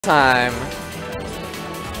Time.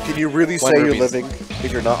 Can you really say you're living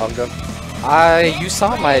if you're not Unga? You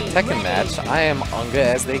saw my Tekken match. I am Unga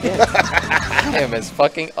as they get. I am as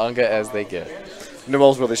fucking Unga as they get.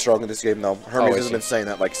 Noel's really strong in this game, though. Hermes has she? been saying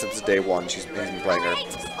that like since day one. He's been playing her.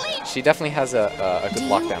 She definitely has a good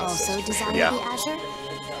lockdown. Yeah.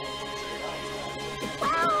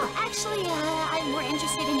 Well, actually, I'm more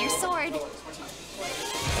interested in your sword.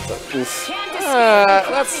 Oof.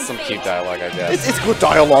 That's some cute dialogue, I guess. It's good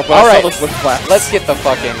dialogue, but alright, let's get the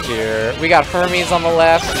fuck in here. We got Hermes on the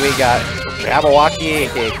left, we got Jabberwocky,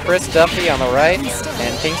 aka Chris Duffy on the right,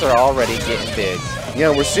 and things are already getting big.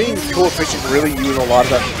 Yeah, we're seeing Koefficient really use a lot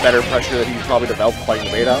of that better pressure that he probably developed playing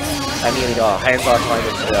the beta. I mean, hands-on kind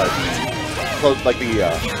of close, like the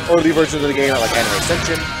early versions of the game, like Anime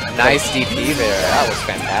Ascension. Nice DP there. That was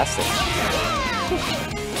fantastic.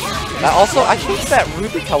 Also, I think that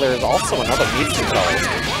ruby color is also another Mewtwo color.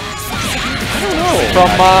 I don't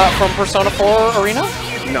know. From Persona 4 Arena?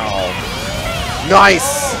 No.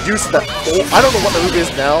 Nice! Use that. I don't know what the move is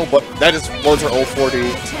now, but that just was her old 4D.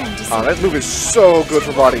 That move is so good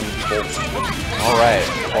for bodying people. Alright.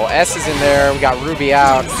 Well, S is in there. We got Ruby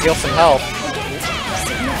out. Steal some health.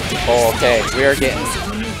 Oh, okay. We're getting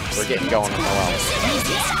going on Noel.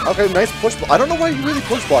 Okay, nice push block. I don't know why he really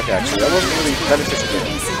push block, actually. That wasn't really beneficial to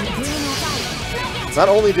him. Not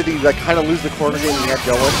only did he like kind of lose the corner game he had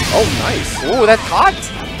going. Oh, nice. Ooh, that caught.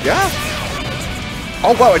 Yeah.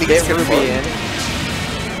 Oh wow, and he gets Ruby in.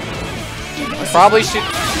 Probably should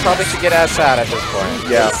get S out at this point.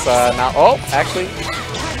 Yeah. Now, oh, actually.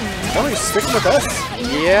 No, he's sticking with us.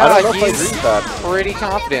 Yeah, I don't know if I he's agree with that. pretty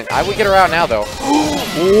confident. I would get her out now, though.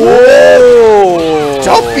 Whoa!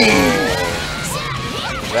 Duffy!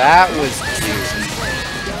 That was cute.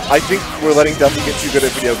 I think we're letting Duffy get too good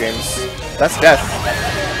at video games. That's death.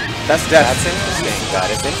 That's death. That's interesting. That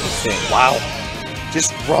is interesting. Wow.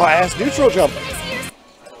 Just raw-ass neutral jump.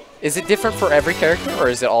 Is it different for every character, or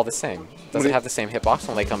is it all the same? Does it have the same hitbox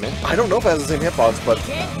when they come in? I don't know if it has the same hitbox, but...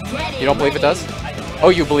 You don't believe it does? Oh,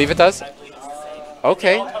 you believe it does?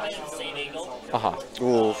 Okay. Uh-huh.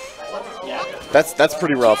 Ooh. That's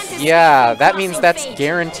pretty rough. Yeah, that means that's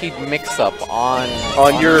guaranteed mix-up on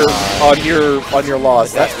your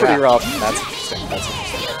loss. That's pretty rough. That's interesting. That's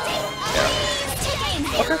interesting. Yeah.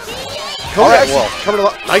 Okay. Alright, well. Coming a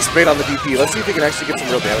lot. Nice bait on the DP. Let's see if we can actually get some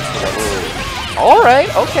real damage from that. Alright,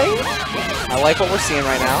 okay. I like what we're seeing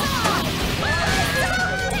right now.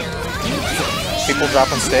 People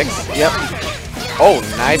dropping sticks. Yep. Oh,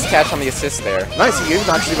 nice catch on the assist there. Nice, he even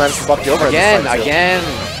actually managed to buck you over again.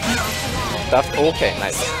 Duff, okay,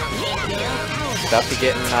 nice. Duffy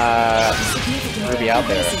getting Ruby out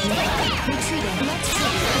there.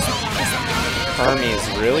 Hermes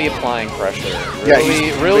really applying pressure.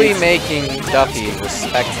 Really making Duffy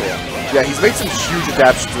respect him. Yeah, he's made some huge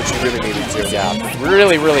adaptations, which he really needed to. Yeah,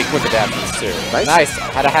 really quick adaptations too. Nice.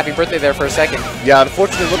 Had a happy birthday there for a second. Yeah,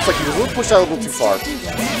 unfortunately, it looks like he was a little pushed out a little too far.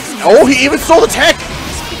 Oh, he even stole the tech!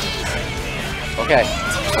 Okay,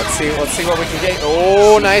 let's see what we can get.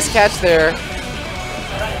 Oh, nice catch there.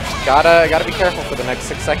 Gotta be careful for the next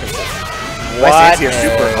 6 seconds. Nice anti-air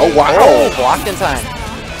super. Oh wow! Oh, blocked in time.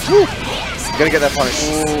 Whew. Gonna get that punish.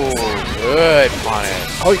 Ooh, good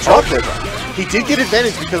punish. Oh, he dropped it. He did get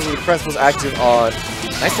advantage because the press was active on.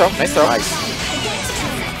 Nice throw. Nice throw. Nice.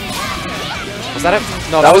 Was that a?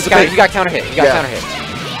 No, that was counter. He got counter hit. He got counter hit.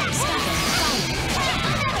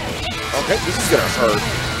 Okay, this is gonna hurt.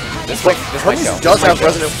 This might go. Does have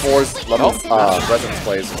Resonant 4's level resonance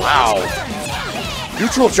plays. Wow.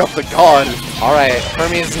 Neutral jump the gun. All right,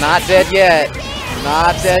 Hermes not dead yet.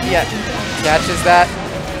 Not dead yet. Catches that.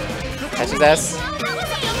 Catches S.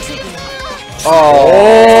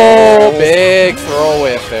 Oh, big throw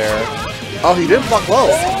whiff there. Oh, he didn't block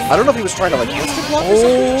low. I don't know if he was trying to like instant block or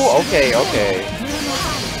something. Oh, okay.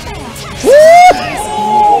 Woo!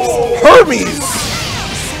 Hermes!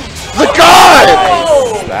 The god!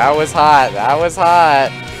 Nice. That was hot. That was hot.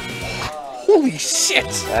 Holy shit!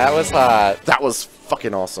 That was hot. That was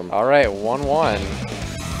fucking awesome. All right, 1-1.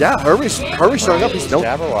 Yeah, Hermes showing up. He's no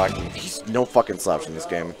Jabberwocky. He's no fucking slouch in this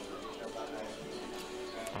game.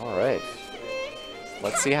 All right.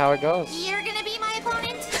 Let's see how it goes. You're gonna be my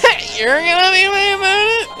opponent? You're gonna be my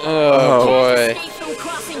opponent? Oh, boy.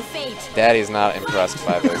 Daddy's not impressed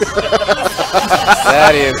by this.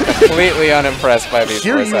 Daddy is completely unimpressed by these.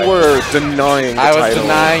 Here you were denying the title. I was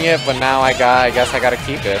denying it, but now I guess I gotta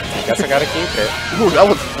keep it. Ooh, that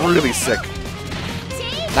was really sick.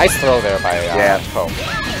 Nice throw there by Poe.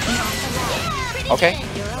 Okay.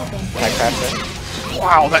 Can I crash it?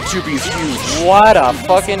 Wow, that 2B is huge. What a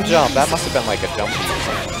fucking jump. That must have been like a jump.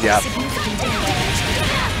 Yeah.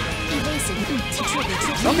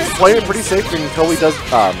 Okay, playing it pretty safe until he does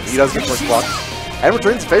get push blocked. And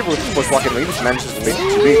returns favor with the push block and maybe manages to make it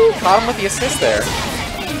 2B. Caught him with the assist there.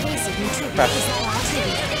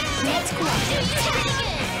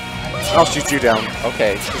 I'll shoot you down.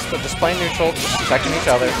 Okay, just playing neutral, just protecting each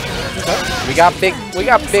other. We got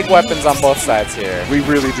big weapons on both sides here. We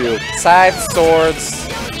really do. Scythe, swords,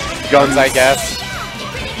 Guns, I guess.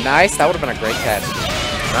 Nice, that would have been a great catch.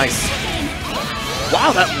 Nice.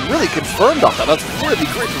 Wow, that really confirmed off that. That's really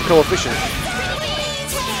great from Koefficient.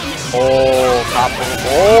 Oh, top one.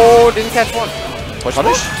 Oh, didn't catch one. Push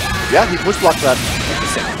punish? Yeah, he push blocked that.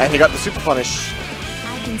 And he got the super punish.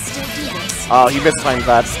 He mistimed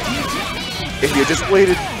that. If he had just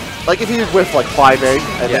waited, like if he had whiffed like 5A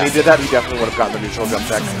and then he did that, he definitely would have gotten the neutral jump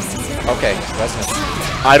tech. Okay, resonance.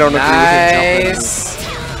 I don't agree with him. Nice.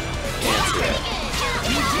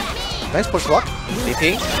 Nice push block.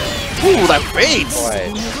 DP. Ooh, that baits!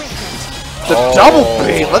 Boy. The double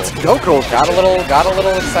bait. Let's go, Got a little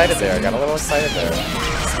excited there.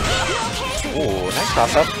 Ooh, nice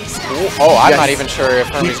cross up. Ooh, oh, I'm not even sure if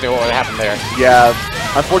Hermes knew what happened there. Yeah,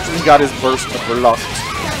 unfortunately he got his burst blocked.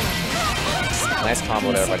 Nice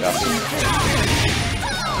combo there by Dusty.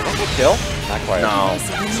 Kill? Not quite. No.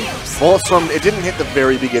 Bullets from it didn't hit the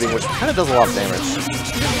very beginning, which kind of does a lot of damage.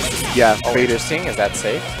 Yeah, Oh, bait is interesting. Is that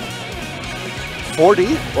safe?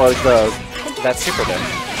 4D or like the. That's super then.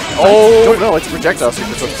 Oh! Don't know. It's projectile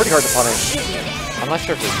super, so it's pretty hard to punish. I'm not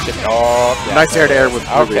sure if it's just. Oh, yeah. Nice air to air with.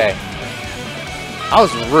 Okay. That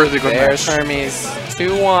was really good. There's Hermes.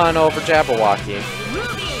 2-1 over Jabberwocky.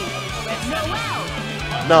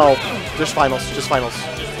 No, just finals.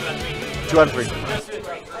 2 out of 3.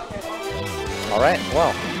 All right.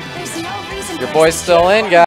 Well, your boy's still in, guys.